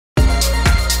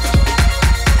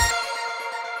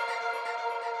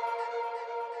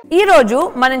ఈ రోజు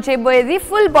మనం చేయబోయేది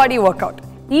ఫుల్ బాడీ వర్కౌట్.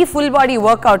 ఈ ఫుల్ బాడీ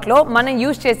వర్కౌట్ లో మనం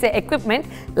యూజ్ చేసే equipment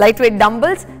light weight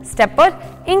dumbbells, stepper,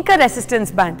 ఇంకా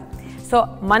రెసిస్టెన్స్ బ్యాండ్. సో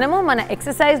మనము మన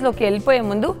ఎక్సర్సైజ్ లోకి వెళ్ళిపోయే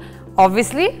ముందు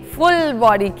ఆబ్వియస్లీ ఫుల్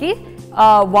బాడీకి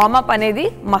వార్మప్ అనేది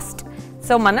మస్ట్.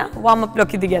 సో మన వార్మప్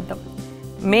లోకి దిగేద్దాం.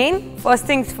 మెయిన్ ఫస్ట్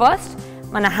థింగ్స్ ఫస్ట్,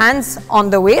 మన hands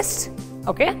on the waste.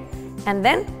 Okay, and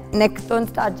then neck తో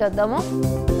స్టార్ట్ చేద్దాము.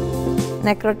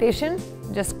 Neck rotation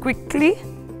just quickly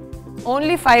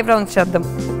only 5 rounds చేద్దాం.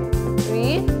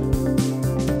 3,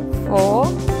 4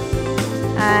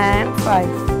 and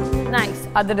 5. Nice.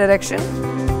 Other direction.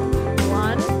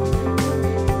 1,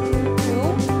 2,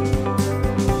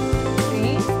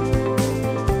 3,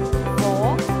 4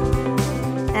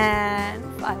 and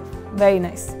 5. Very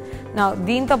nice. Now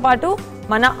దీంతో పాటు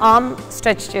మన ఆర్మ్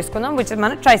స్ట్రెచ్ చేసుకుందాం, which is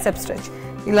మన tricep stretch.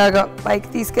 ఇలాగా పైకి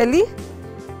తీసుకెళ్ళి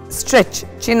స్ట్రెచ్,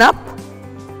 చిన్ up,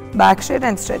 back stretch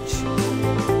and stretch.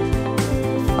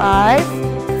 5,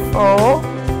 4,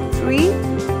 3,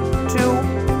 2,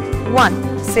 1.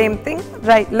 Same thing,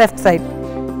 right, left side.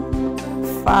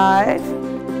 5,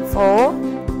 4,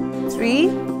 3,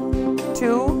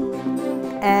 2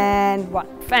 and 1.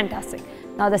 Fantastic.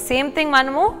 Now the same thing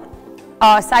manamu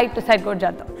side to side kuda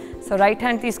cheddam. So right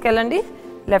hand తీసుకెళ్ళండి,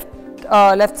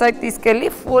 left side తీసుకెళ్ళి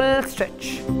full stretch.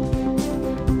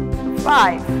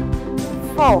 5,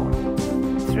 4,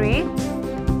 3,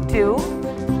 2,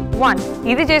 1.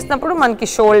 ఇది చేసినప్పుడు మనకి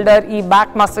shoulder, ఈ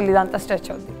back muscle ఇదంతా stretch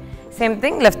అవుతుంది. Same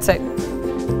thing left side.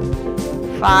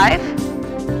 5,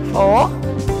 4,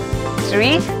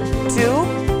 3, 2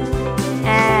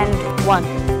 and 1.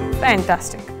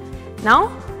 Fantastic. Now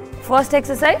first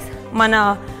exercise మన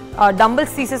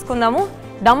dumbbells తీసేసుకుందాము.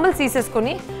 Dumbbells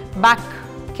తీసేసుకుని బ్యాక్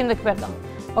కిందకి పెడదాం.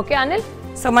 ఓకే అనిల్,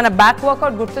 సో మన బ్యాక్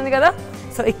వర్కౌట్ గుర్తుంది కదా.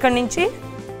 సో ఇక్కడ నుంచి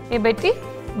ఇవి పెట్టి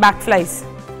back flies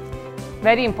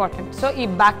very important. So ఈ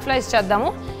బ్యాక్ ఫ్లైస్ చేద్దాము.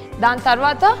 దాని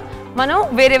తర్వాత మనం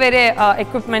వేరే వేరే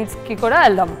ఎక్విప్మెంట్స్కి కూడా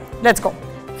వెళ్దాము. Let's go.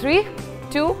 3,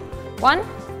 2, 1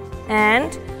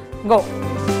 and go.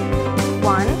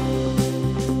 1,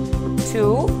 2,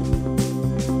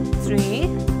 3,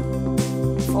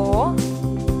 4,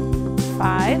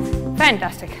 5.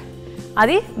 Fantastic.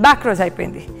 అది బ్యాక్ రోజ్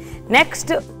అయిపోయింది.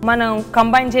 నెక్స్ట్ మనం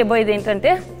కంబైన్ చేయబోయేది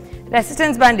ఏంటంటే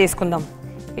రెసిస్టెన్స్ బ్యాండ్ వేసుకుందాం.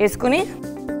 వేసుకుని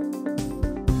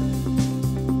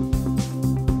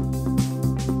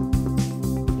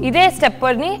ఇదే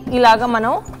స్టెప్పర్ని ఇలాగా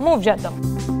మనం మూవ్ చేద్దాం.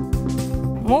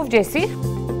 మూవ్ చేసి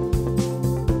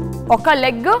ఒక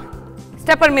లెగ్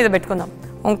స్టెప్పర్ మీద పెట్టుకుందాం,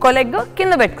 ఇంకో లెగ్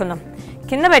కింద పెట్టుకుందాం.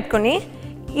 కింద పెట్టుకుని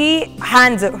ఈ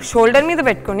హ్యాండ్స్ షోల్డర్ మీద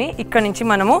పెట్టుకుని ఇక్కడ నుంచి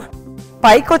మనము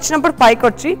పైకి వచ్చినప్పుడు పైకి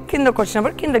వచ్చి, కిందకు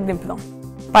వచ్చినప్పుడు కిందకి దింపుదాం.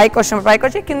 పైకి వచ్చినప్పుడు పైకి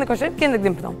వచ్చి, కిందకు వచ్చినప్పుడు కిందకి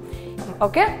దింపుదాం.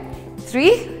 Okay,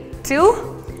 3, 2,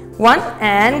 1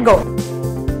 and go.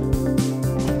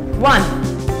 1,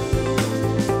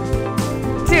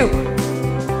 2,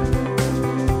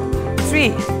 3,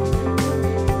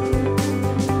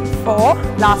 4,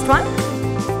 last one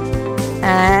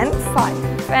and 5.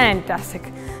 Fantastic.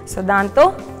 So దాంతో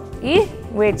ఈ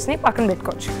weights ని పక్కన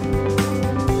పెట్టుకోవచ్చు.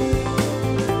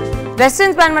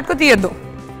 రెసిస్టెన్స్ బ్యాండ్ మటుకు తీయొద్దు.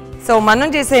 సో మనం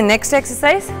చేసే నెక్స్ట్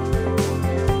ఎక్సర్సైజ్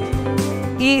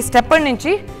ఈ స్టెప్పర్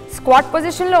నుంచి స్క్వాట్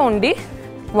పొజిషన్లో ఉండి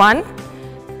 1,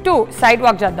 2 సైడ్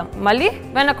వాక్ చేద్దాం. మళ్ళీ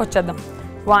వెనక్కి వచ్చేద్దాం.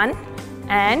 1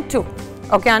 and 2.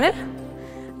 Okay Anil,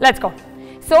 let's go.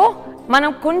 So మనం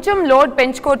కొంచెం లోడ్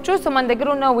పెంచుకోవచ్చు. సో మన దగ్గర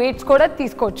ఉన్న వెయిట్స్ కూడా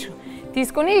తీసుకోవచ్చు.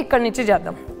 తీసుకొని ఇక్కడి నుంచి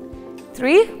చేద్దాం.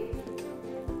 3,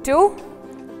 2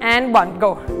 and 1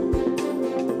 go.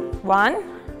 1,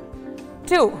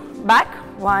 2 back.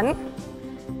 1,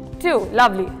 2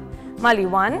 lovely. Mali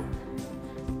 1,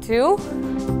 2,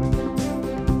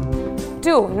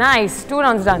 2 nice. 2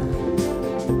 rounds done.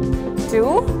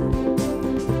 2,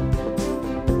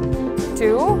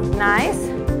 2 nice.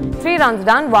 3 rounds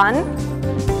done. 1,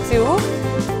 2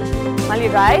 Mali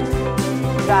right,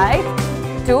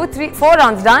 2, 3, 4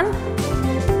 rounds done.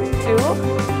 2,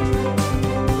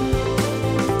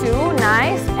 2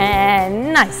 nice and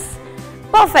nice.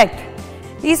 Perfect.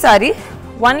 ఈసారి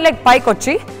 1 leg పైకి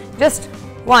వచ్చి just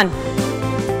 1,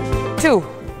 2.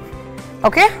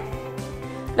 Okay,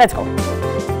 let's go.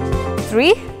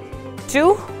 3, 2,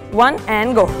 1 and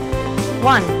go.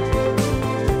 1,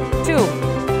 2,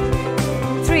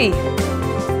 3,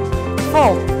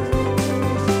 4,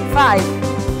 5.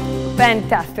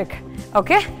 Fantastic.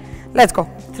 Okay, let's go.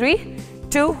 3,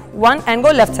 2, 1 and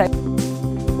go left side.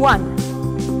 1,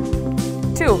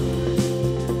 2,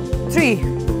 3,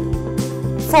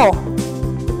 4,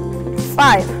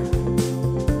 5.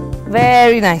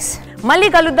 Very nice. మళ్ళీ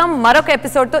కలుద్దాం మరొక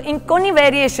ఎపిసోడ్తో ఇంకొన్ని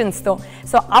వేరియేషన్స్తో.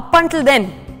 So up until then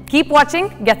keep watching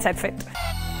get set fit.